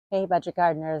Hey budget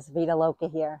gardeners, Vita Loca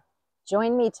here.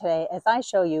 Join me today as I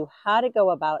show you how to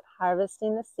go about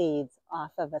harvesting the seeds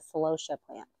off of a Celosia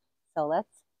plant. So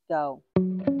let's go.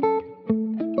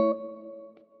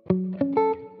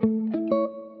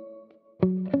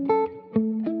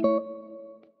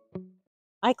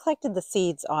 I collected the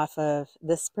seeds off of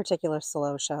this particular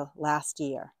Celosia last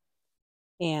year,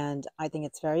 and I think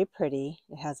it's very pretty.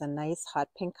 It has a nice hot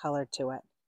pink color to it.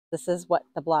 This is what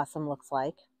the blossom looks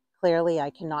like. Clearly I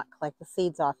cannot collect the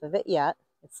seeds off of it yet.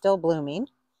 It's still blooming.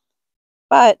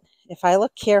 But if I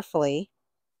look carefully,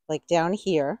 like down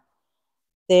here,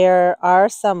 there are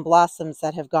some blossoms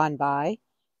that have gone by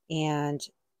and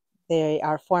they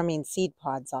are forming seed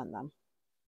pods on them.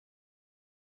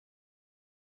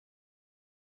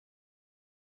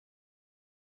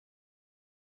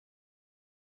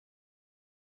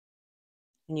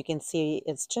 And you can see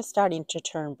it's just starting to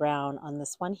turn brown on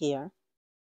this one here.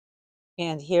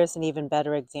 And here's an even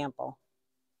better example.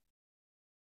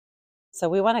 So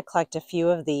we want to collect a few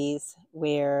of these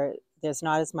where there's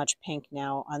not as much pink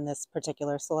now on this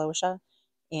particular Celosia,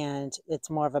 and it's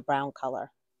more of a brown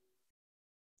color.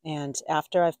 And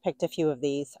after I've picked a few of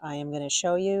these, I am going to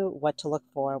show you what to look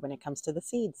for when it comes to the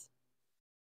seeds.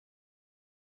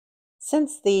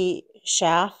 Since the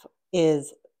chaff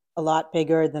is a lot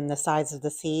bigger than the size of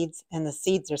the seeds, and the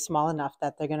seeds are small enough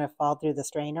that they're going to fall through the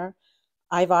strainer,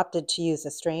 I've opted to use a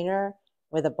strainer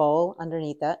with a bowl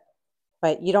underneath it,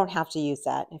 but you don't have to use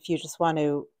that. If you just want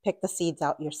to pick the seeds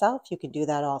out yourself, you can do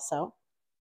that also.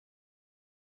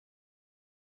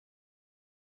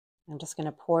 I'm just going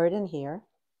to pour it in here,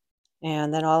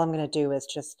 and then all I'm going to do is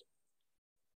just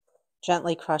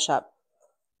gently crush up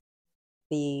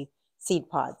the seed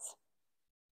pods.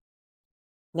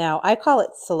 Now, I call it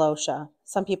Celosia.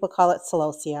 Some people call it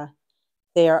Celosia.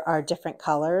 There are different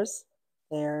colors.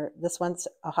 This one's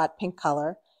a hot pink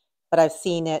color, but I've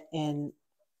seen it in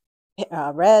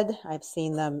red. I've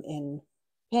seen them in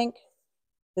pink.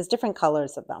 There's different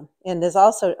colors of them. And there's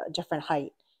also a different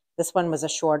height. This one was a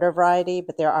shorter variety,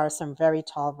 but there are some very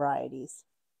tall varieties.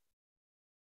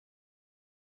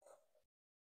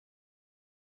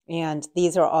 And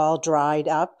these are all dried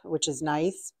up, which is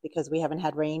nice because we haven't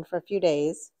had rain for a few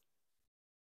days.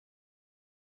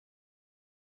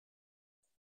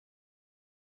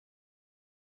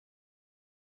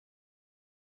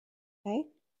 Okay.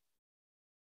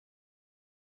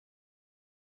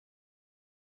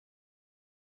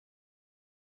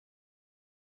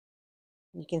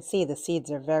 You can see the seeds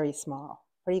are very small,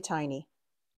 pretty tiny.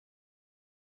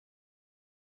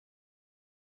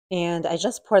 And I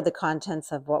just poured the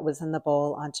contents of what was in the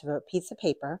bowl onto a piece of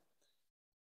paper.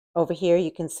 Over here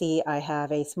you can see I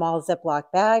have a small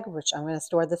Ziploc bag, which I'm going to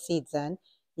store the seeds in.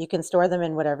 You can store them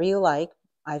in whatever you like.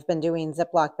 I've been doing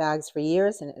Ziploc bags for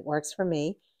years and it works for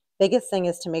me. Biggest thing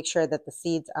is to make sure that the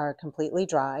seeds are completely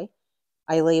dry.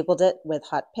 I labeled it with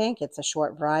hot pink. It's a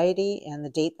short variety and the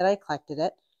date that I collected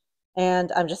it.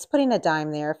 And I'm just putting a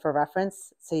dime there for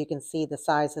reference so you can see the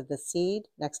size of the seed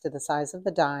next to the size of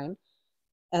the dime.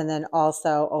 And then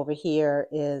also over here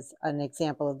is an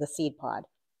example of the seed pod.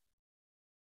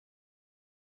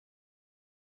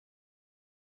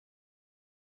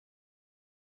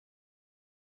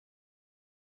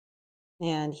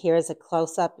 And here's a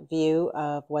close-up view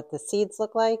of what the seeds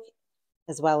look like,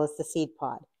 as well as the seed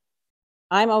pod.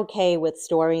 I'm okay with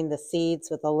storing the seeds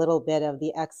with a little bit of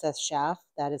the excess chaff.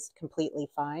 That is completely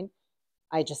fine.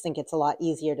 I just think it's a lot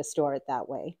easier to store it that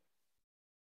way.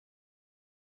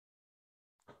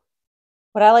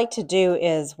 What I like to do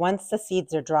is once the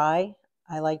seeds are dry,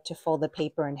 I like to fold the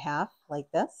paper in half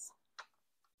like this.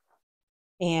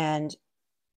 And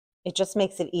it just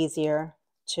makes it easier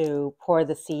to pour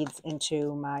the seeds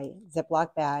into my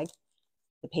Ziploc bag.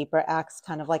 The paper acts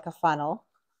kind of like a funnel.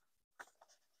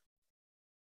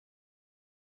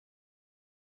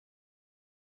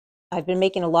 I've been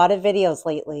making a lot of videos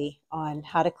lately on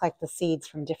how to collect the seeds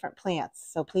from different plants,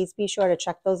 so please be sure to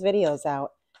check those videos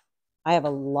out. I have a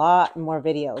lot more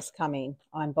videos coming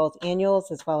on both annuals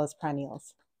as well as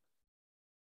perennials.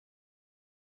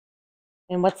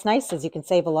 And what's nice is you can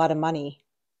save a lot of money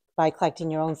by collecting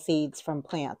your own seeds from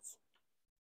plants.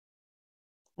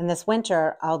 And this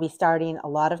winter, I'll be starting a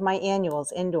lot of my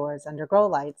annuals indoors under grow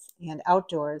lights and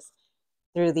outdoors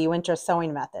through the winter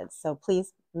sowing methods. So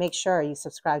please make sure you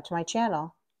subscribe to my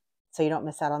channel so you don't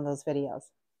miss out on those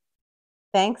videos.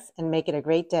 Thanks, and make it a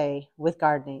great day with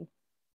gardening.